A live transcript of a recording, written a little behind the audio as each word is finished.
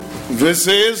This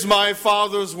is my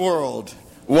Father's world.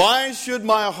 Why should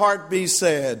my heart be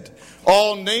sad?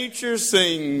 All nature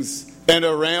sings, and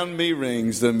around me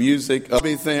rings the music of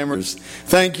Bobby Thammert.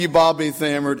 Thank you, Bobby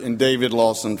Thammert and David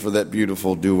Lawson, for that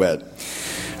beautiful duet.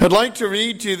 I'd like to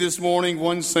read to you this morning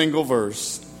one single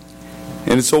verse,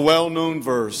 and it's a well-known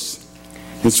verse.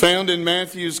 It's found in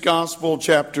Matthew's Gospel,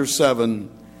 chapter 7,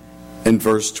 and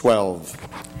verse 12.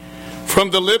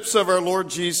 From the lips of our Lord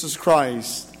Jesus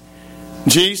Christ,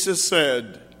 Jesus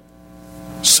said,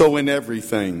 "So in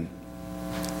everything,"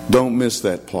 don't miss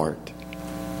that part,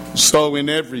 "so in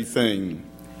everything,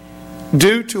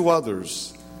 do to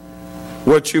others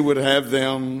what you would have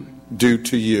them do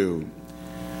to you.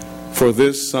 For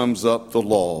this sums up the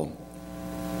law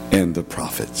and the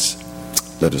prophets."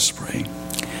 Let us pray.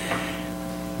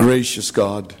 Gracious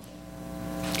God,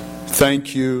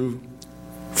 thank you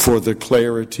for the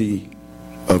clarity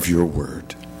of your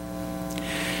word.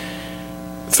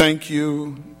 Thank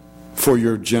you for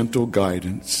your gentle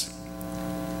guidance,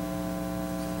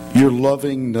 your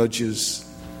loving nudges,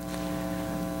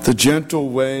 the gentle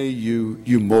way you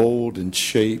mold and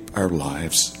shape our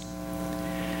lives.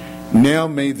 Now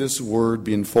may this word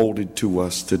be unfolded to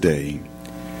us today.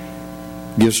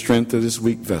 Give strength to this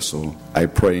weak vessel, I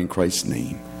pray in Christ's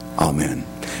name. Amen.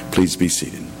 Please be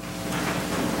seated.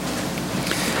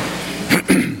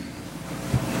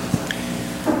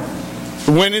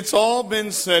 When it's all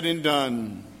been said and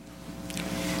done,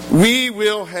 we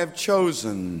will have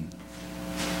chosen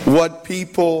what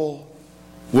people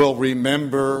will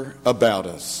remember about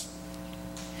us.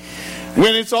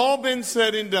 When it's all been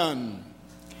said and done,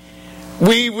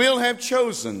 we will have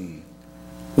chosen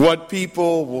what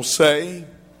people will say,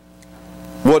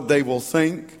 what they will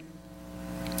think,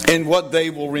 and what they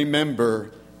will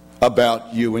remember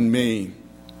about you and me.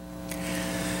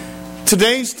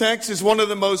 Today's text is one of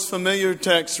the most familiar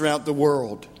texts throughout the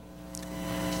world.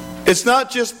 It's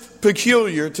not just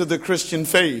peculiar to the Christian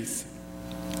faith.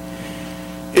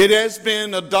 It has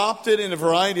been adopted in a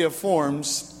variety of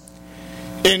forms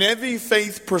in every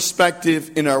faith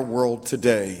perspective in our world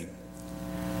today.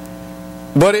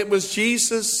 But it was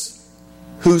Jesus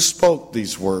who spoke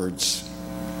these words.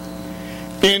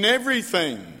 In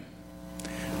everything,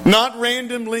 not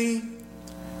randomly,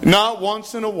 not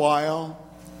once in a while,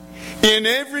 in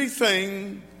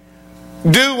everything,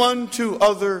 do unto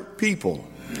other people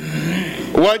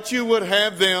what you would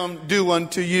have them do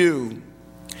unto you.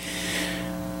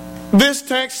 This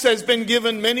text has been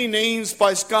given many names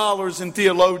by scholars and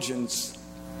theologians.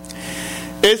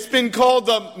 It's been called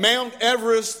the Mount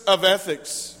Everest of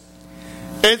ethics.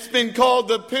 It's been called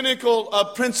the pinnacle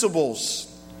of principles.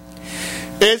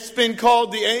 It's been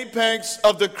called the apex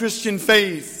of the Christian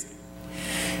faith.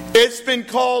 It's been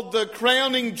called the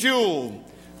crowning jewel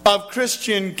of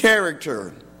Christian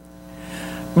character.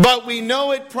 But we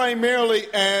know it primarily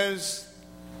as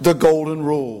the Golden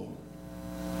Rule.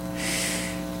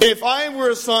 If I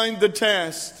were assigned the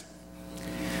task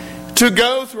to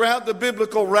go throughout the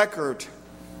biblical record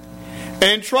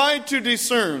and try to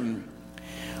discern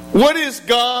what is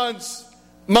God's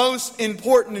most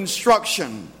important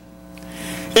instruction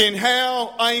in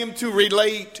how I am to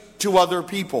relate to other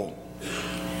people,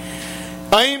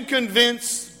 I am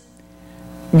convinced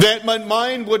that my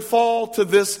mind would fall to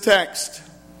this text,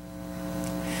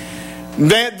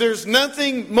 that there's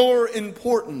nothing more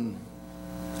important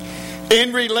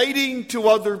in relating to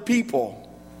other people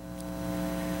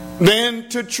than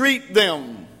to treat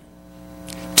them,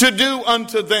 to do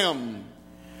unto them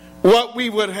what we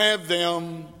would have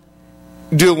them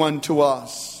do unto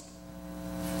us.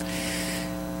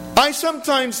 I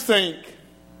sometimes think,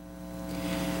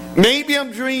 maybe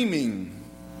I'm dreaming.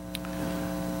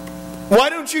 Why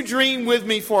don't you dream with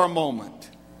me for a moment?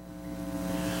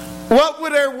 What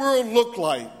would our world look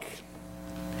like?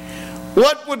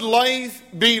 What would life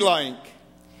be like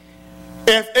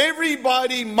if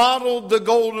everybody modeled the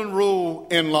Golden Rule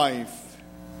in life?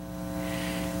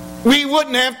 We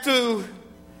wouldn't have to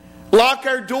lock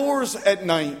our doors at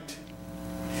night.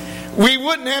 We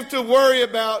wouldn't have to worry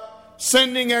about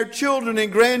sending our children and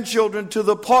grandchildren to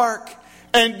the park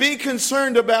and be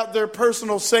concerned about their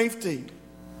personal safety.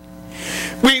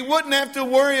 We wouldn't have to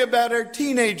worry about our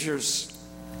teenagers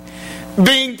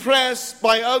being pressed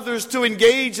by others to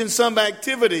engage in some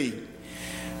activity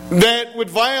that would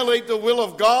violate the will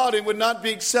of God and would not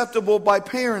be acceptable by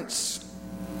parents.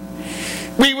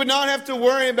 We would not have to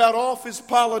worry about office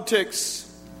politics,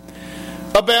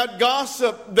 about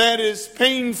gossip that is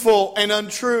painful and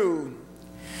untrue.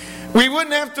 We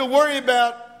wouldn't have to worry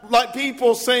about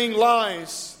people saying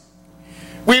lies.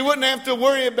 We wouldn't have to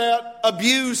worry about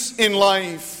abuse in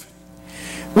life.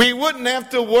 We wouldn't have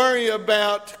to worry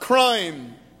about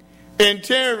crime and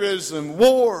terrorism,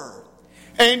 war,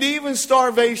 and even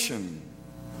starvation.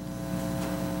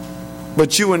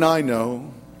 But you and I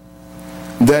know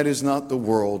that is not the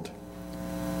world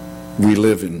we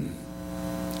live in.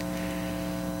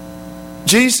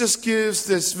 Jesus gives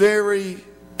this very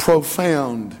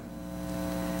profound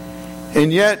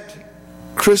and yet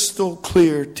crystal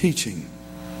clear teaching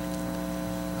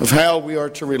of how we are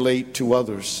to relate to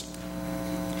others.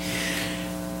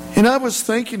 And I was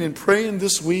thinking and praying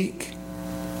this week,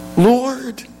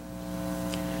 Lord,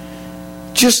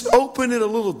 just open it a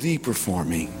little deeper for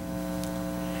me.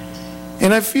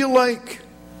 And I feel like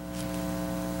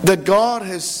that God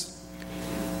has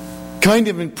kind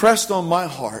of impressed on my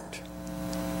heart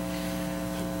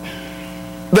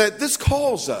that this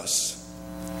calls us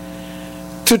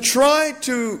to try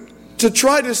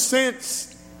to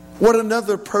sense what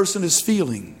another person is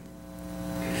feeling.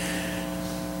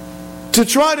 To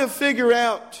try to figure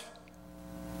out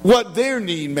what their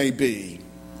need may be.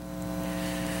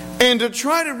 And to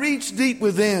try to reach deep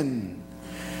within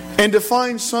and to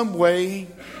find some way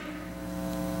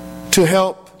to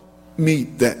help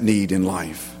meet that need in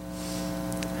life.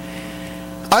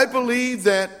 I believe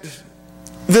that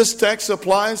this text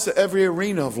applies to every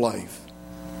arena of life.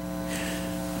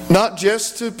 Not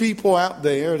just to people out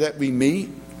there that we meet,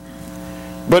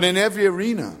 but in every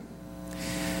arena.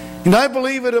 And I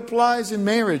believe it applies in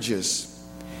marriages,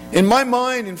 in my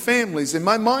mind, in families. And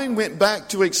my mind went back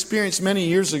to experience many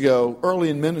years ago, early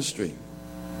in ministry.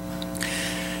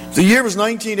 The year was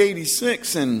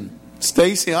 1986, and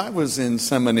Stacy, I was in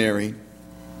seminary.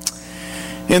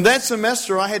 In that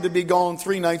semester, I had to be gone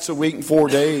 3 nights a week and 4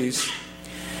 days.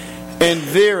 And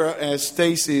Vera, as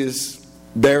Stacy is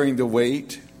bearing the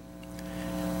weight,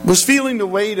 was feeling the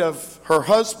weight of her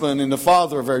husband and the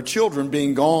father of our children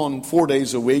being gone 4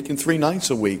 days a week and 3 nights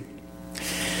a week.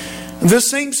 This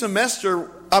same semester,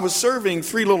 I was serving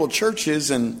 3 little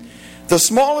churches, and the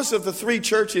smallest of the 3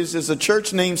 churches is a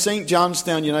church named St.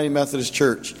 Johnstown United Methodist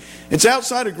Church. It's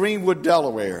outside of Greenwood,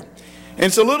 Delaware. And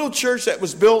it's a little church that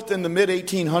was built in the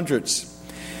mid-1800s.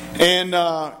 And,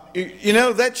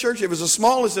 that church, it was the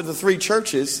smallest of the 3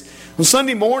 churches. On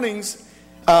Sunday mornings,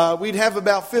 we'd have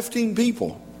about 15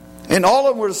 people. And all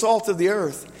of them were the salt of the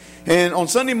earth. And on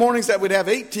Sunday mornings that we'd have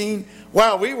 18.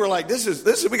 Wow, we were like,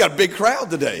 we got a big crowd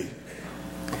today.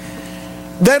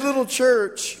 That little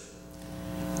church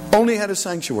only had a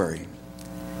sanctuary.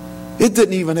 It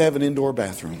didn't even have an indoor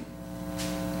bathroom.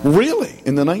 Really,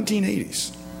 in the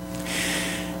 1980s.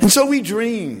 And so we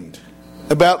dreamed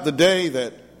about the day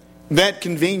that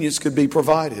convenience could be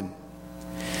provided.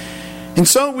 And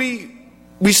so we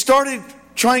started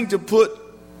trying to put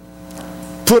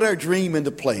our dream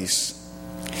into place.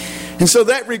 And so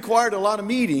that required a lot of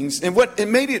meetings. And what it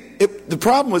made the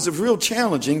problem was real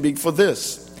challenging for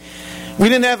this. We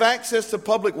didn't have access to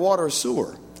public water or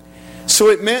sewer. So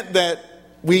it meant that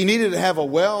we needed to have a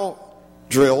well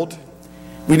drilled.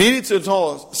 We needed to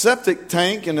install a septic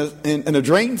tank and a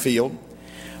drain field.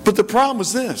 But the problem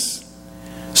was this.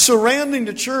 Surrounding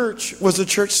the church was a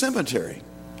church cemetery.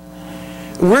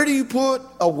 Where do you put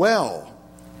a well?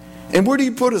 And where do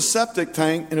you put a septic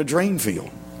tank and a drain field?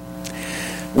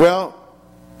 Well,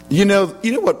 you know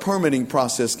what permitting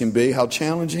process can be, how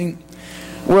challenging?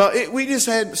 Well, we just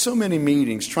had so many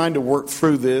meetings trying to work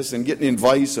through this and getting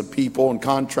advice of people and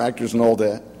contractors and all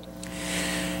that.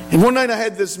 And one night I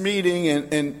had this meeting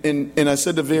and I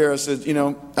said to Vera, I said,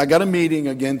 I got a meeting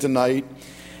again tonight.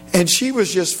 And she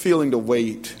was just feeling the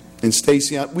weight. And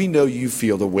Stacy, we know you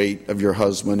feel the weight of your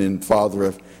husband and father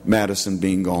of Madison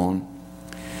being gone.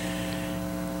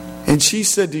 And she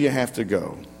said, do you have to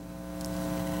go?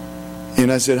 And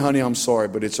I said, honey, I'm sorry,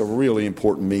 but it's a really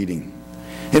important meeting.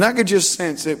 And I could just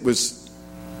sense it was,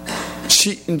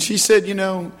 she said,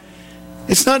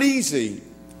 it's not easy.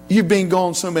 You've been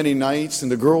gone so many nights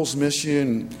and the girls miss you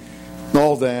and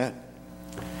all that.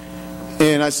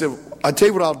 And I said, I'll tell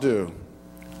you what I'll do.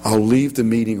 I'll leave the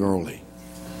meeting early.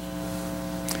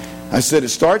 I said, it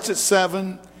starts at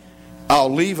 7. I'll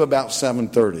leave about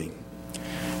 7:30.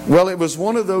 Well, it was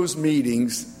one of those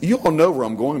meetings. You all know where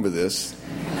I'm going with this.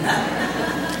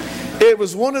 It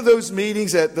was one of those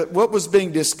meetings that what was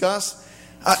being discussed,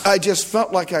 I just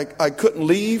felt like I couldn't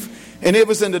leave. And it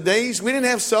was in the days, we didn't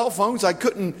have cell phones. I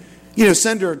couldn't,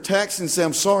 send her a text and say,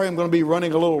 I'm sorry, I'm going to be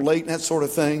running a little late and that sort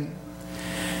of thing.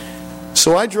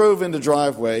 So I drove in the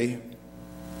driveway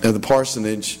of the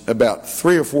parsonage about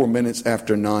 3 or 4 minutes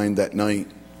after 9 that night.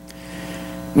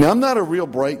 Now, I'm not a real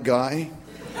bright guy,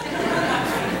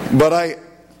 but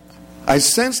I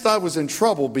sensed I was in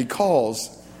trouble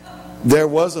because there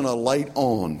wasn't a light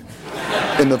on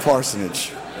in the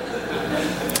parsonage.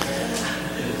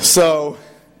 So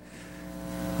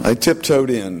I tiptoed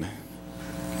in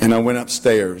and I went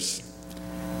upstairs,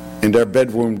 and our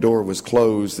bedroom door was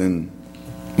closed and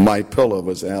my pillow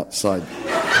was outside.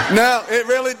 No,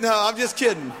 I'm just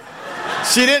kidding.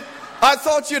 She didn't. I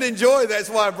thought you'd enjoy that. That's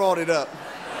why I brought it up.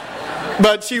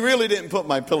 But she really didn't put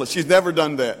my pillow. She's never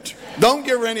done that. Don't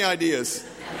give her any ideas.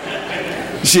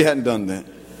 She hadn't done that.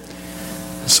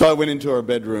 So I went into her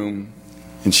bedroom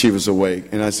and she was awake.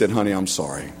 And I said, honey, I'm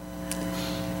sorry.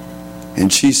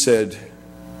 And she said,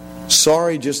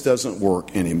 sorry just doesn't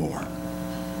work anymore.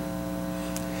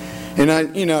 And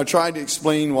I tried to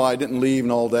explain why I didn't leave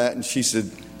and all that. And she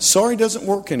said, sorry doesn't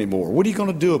work anymore. What are you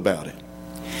going to do about it?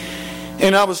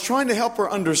 And I was trying to help her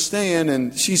understand.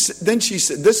 And then she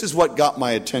said, this is what got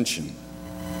my attention.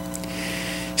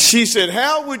 She said,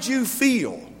 how would you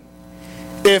feel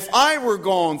if I were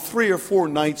gone 3 or 4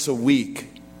 nights a week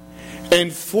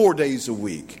and 4 days a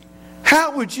week?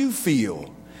 How would you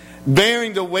feel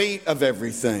bearing the weight of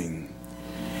everything?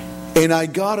 And I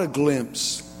got a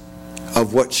glimpse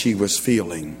of what she was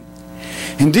feeling.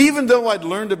 And even though I'd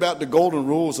learned about the Golden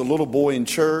Rule as a little boy in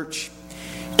church,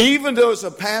 even though as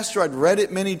a pastor I'd read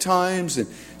it many times and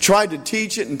tried to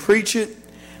teach it and preach it,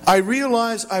 I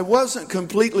realized I wasn't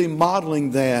completely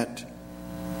modeling that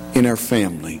in our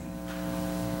family.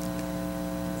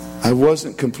 I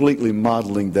wasn't completely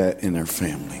modeling that in our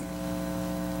family.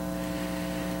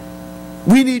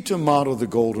 We need to model the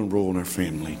Golden Rule in our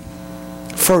family,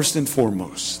 first and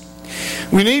foremost.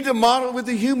 We need to model it with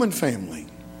the human family.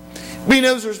 We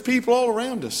know there's people all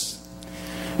around us,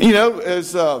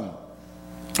 that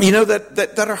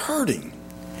are hurting,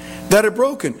 that are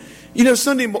broken.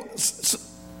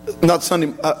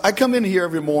 I come in here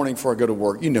every morning before I go to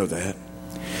work. You know that.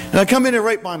 And I come in here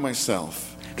right by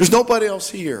myself. There's nobody else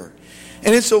here.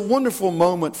 And it's a wonderful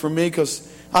moment for me because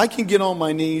I can get on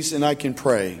my knees and I can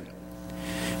pray.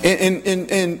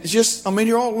 And just,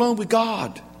 you're all alone with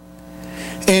God.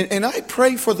 And I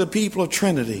pray for the people of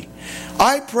Trinity.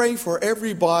 I pray for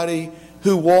everybody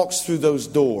who walks through those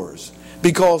doors.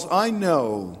 Because I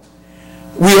know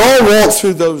we all walk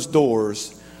through those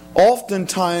doors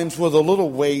oftentimes with a little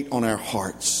weight on our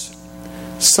hearts.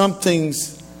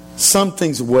 Something's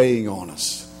weighing on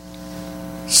us.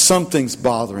 Something's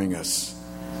bothering us.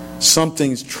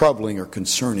 Something's troubling or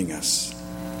concerning us.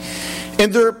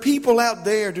 And there are people out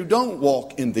there who don't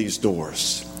walk in these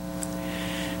doors.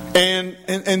 And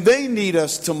they need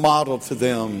us to model to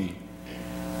them,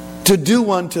 to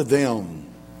do unto them,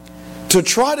 to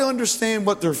try to understand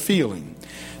what they're feeling,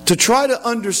 to try to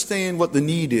understand what the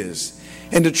need is,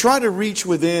 and to try to reach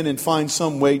within and find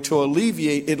some way to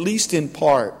alleviate, at least in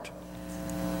part,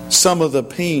 some of the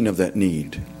pain of that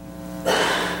need.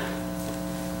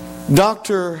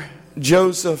 Dr.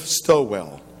 Joseph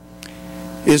Stowell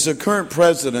is the current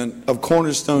president of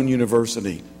Cornerstone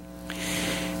University.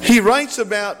 He writes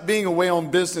about being away on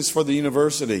business for the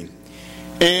university.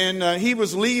 And he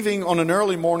was leaving on an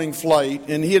early morning flight,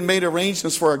 and he had made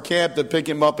arrangements for a cab to pick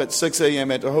him up at 6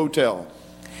 a.m. at the hotel.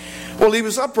 Well, he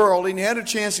was up early, and he had a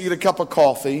chance to get a cup of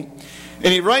coffee.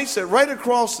 And he writes that right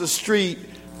across the street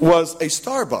was a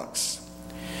Starbucks.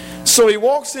 So he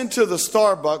walks into the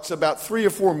Starbucks about 3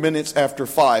 or 4 minutes after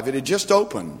 5. It had just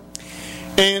opened.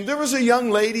 And there was a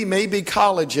young lady, maybe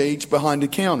college age, behind the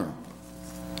counter.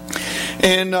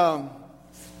 And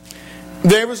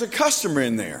there was a customer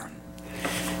in there.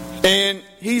 And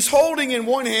he's holding in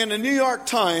one hand a New York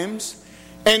Times,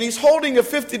 and he's holding a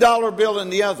 $50 bill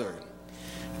in the other.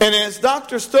 And as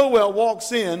Dr. Stowell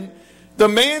walks in, the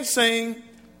man's saying,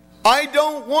 I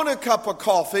don't want a cup of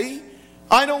coffee.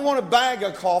 I don't want a bag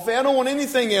of coffee. I don't want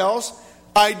anything else.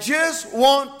 I just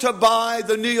want to buy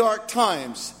the New York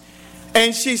Times.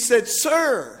 And she said,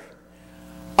 sir,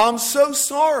 I'm so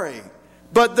sorry,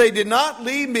 but they did not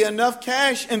leave me enough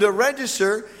cash in the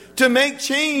register to make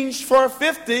change for a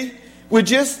 50 with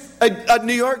just a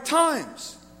New York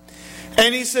Times.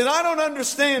 And he said, I don't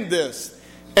understand this.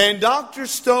 And Dr.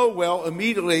 Stowell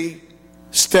immediately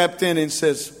stepped in and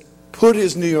says, put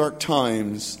his New York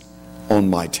Times on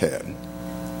my tab.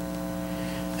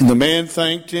 And the man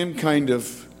thanked him, kind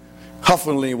of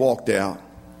huffingly walked out.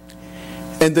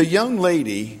 And the young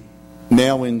lady,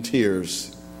 now in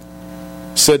tears,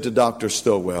 said to Dr.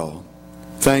 Stowell,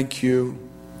 thank you.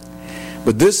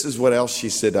 But this is what else she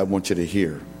said I want you to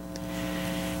hear.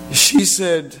 She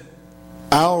said,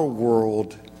 our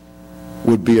world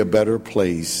would be a better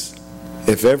place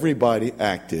if everybody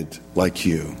acted like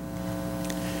you.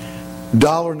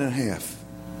 $1.50.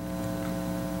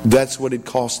 That's what it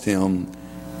cost him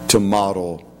to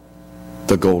model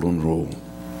the Golden Rule.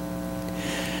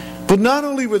 But not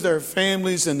only with our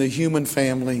families and the human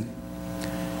family,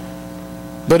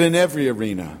 but in every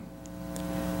arena.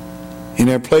 In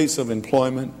our place of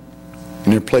employment,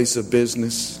 in our place of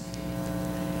business,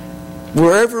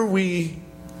 wherever we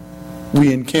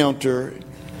encounter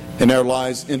and our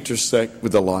lives intersect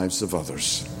with the lives of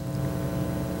others,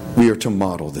 we are to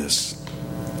model this.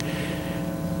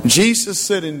 Jesus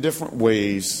said in different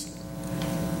ways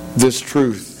this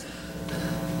truth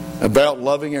about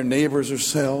loving our neighbors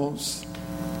ourselves,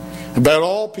 about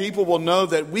all people will know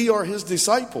that we are His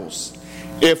disciples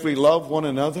if we love one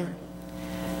another.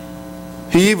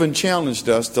 He even challenged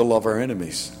us to love our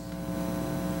enemies.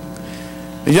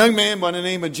 A young man by the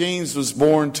name of James was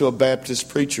born to a Baptist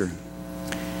preacher.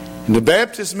 And the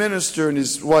Baptist minister and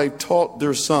his wife taught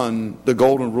their son the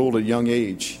golden rule at a young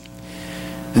age.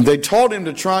 And they taught him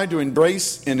to try to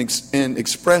embrace and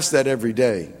express that every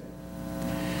day.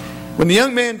 When the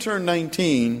young man turned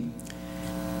 19,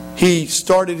 he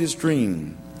started his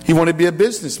dream. He wanted to be a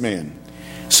businessman.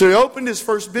 So he opened his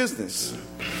first business.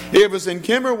 It was in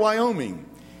Kemmer, Wyoming.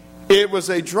 It was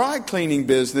a dry cleaning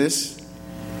business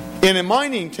in a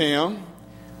mining town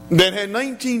that had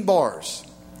 19 bars.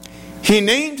 He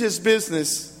named his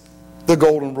business the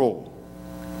Golden Rule.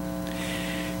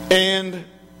 And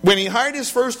when he hired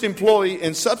his first employee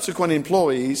and subsequent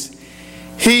employees,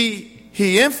 he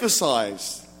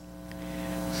emphasized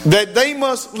that they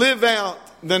must live out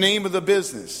the name of the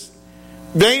business.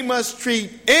 They must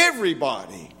treat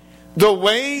everybody the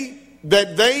way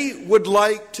that they would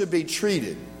like to be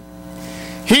treated.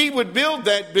 He would build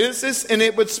that business and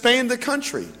it would span the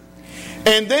country.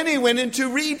 And then he went into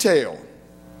retail.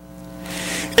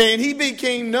 And he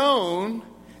became known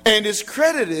and is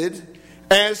credited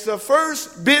as the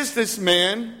first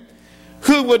businessman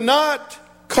who would not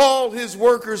call his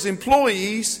workers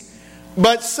employees,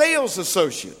 but sales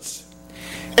associates.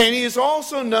 And he is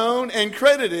also known and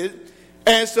credited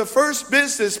as the first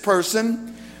business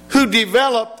person who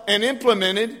developed and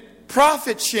implemented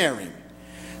profit sharing,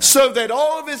 so that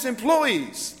all of his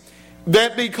employees,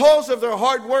 that because of their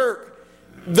hard work,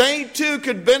 they too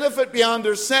could benefit beyond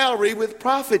their salary with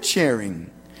profit sharing.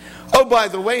 Oh, by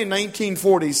the way, in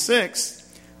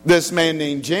 1946, this man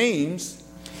named James,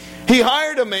 he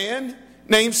hired a man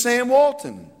named Sam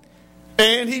Walton.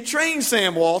 And he trained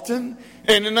Sam Walton.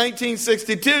 And in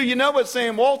 1962, you know what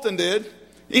Sam Walton did?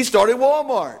 He started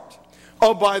Walmart.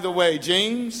 Oh, by the way,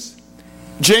 James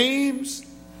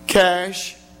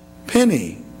Cash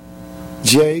Penney.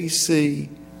 J.C.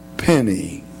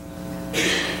 Penney.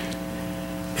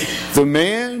 The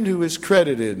man who is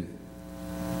credited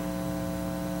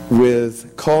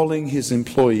with calling his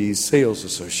employees sales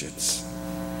associates.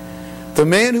 The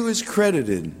man who is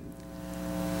credited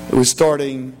with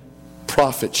starting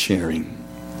profit sharing.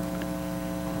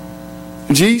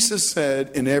 Jesus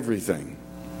said in everything,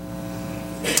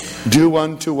 do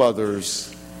unto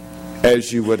others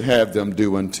as you would have them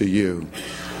do unto you.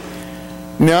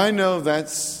 Now I know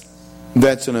that's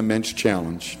an immense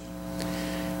challenge.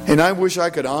 And I wish I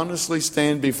could honestly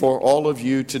stand before all of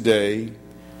you today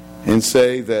and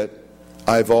say that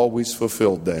I've always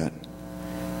fulfilled that.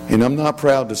 And I'm not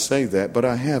proud to say that, but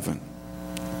I haven't.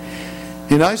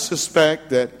 And I suspect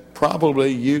that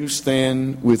probably you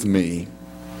stand with me.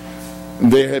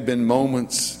 There have been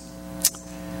moments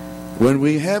when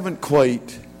we haven't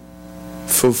quite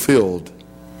fulfilled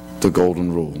the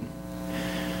golden rule.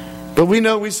 But we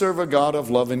know we serve a God of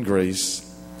love and grace,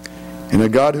 and a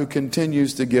God who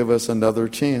continues to give us another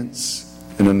chance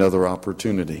and another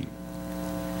opportunity.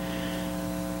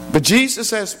 But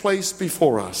Jesus has placed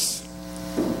before us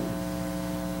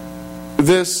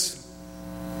this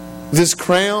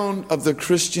crown of the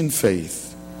Christian faith,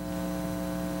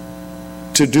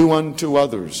 to do unto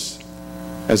others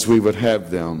as we would have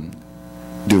them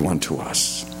do unto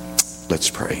us. Let's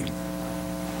pray.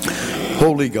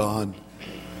 Holy God,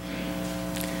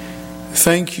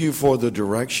 thank you for the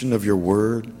direction of your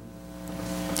word,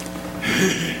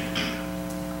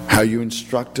 how you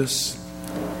instruct us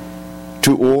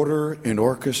to order and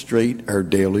orchestrate our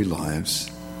daily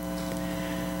lives.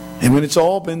 And when it's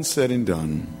all been said and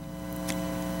done,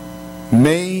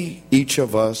 may each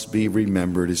of us be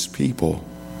remembered as people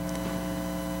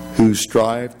who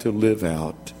strive to live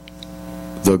out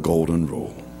the golden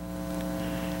rule.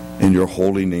 In your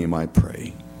holy name I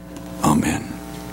pray. Amen.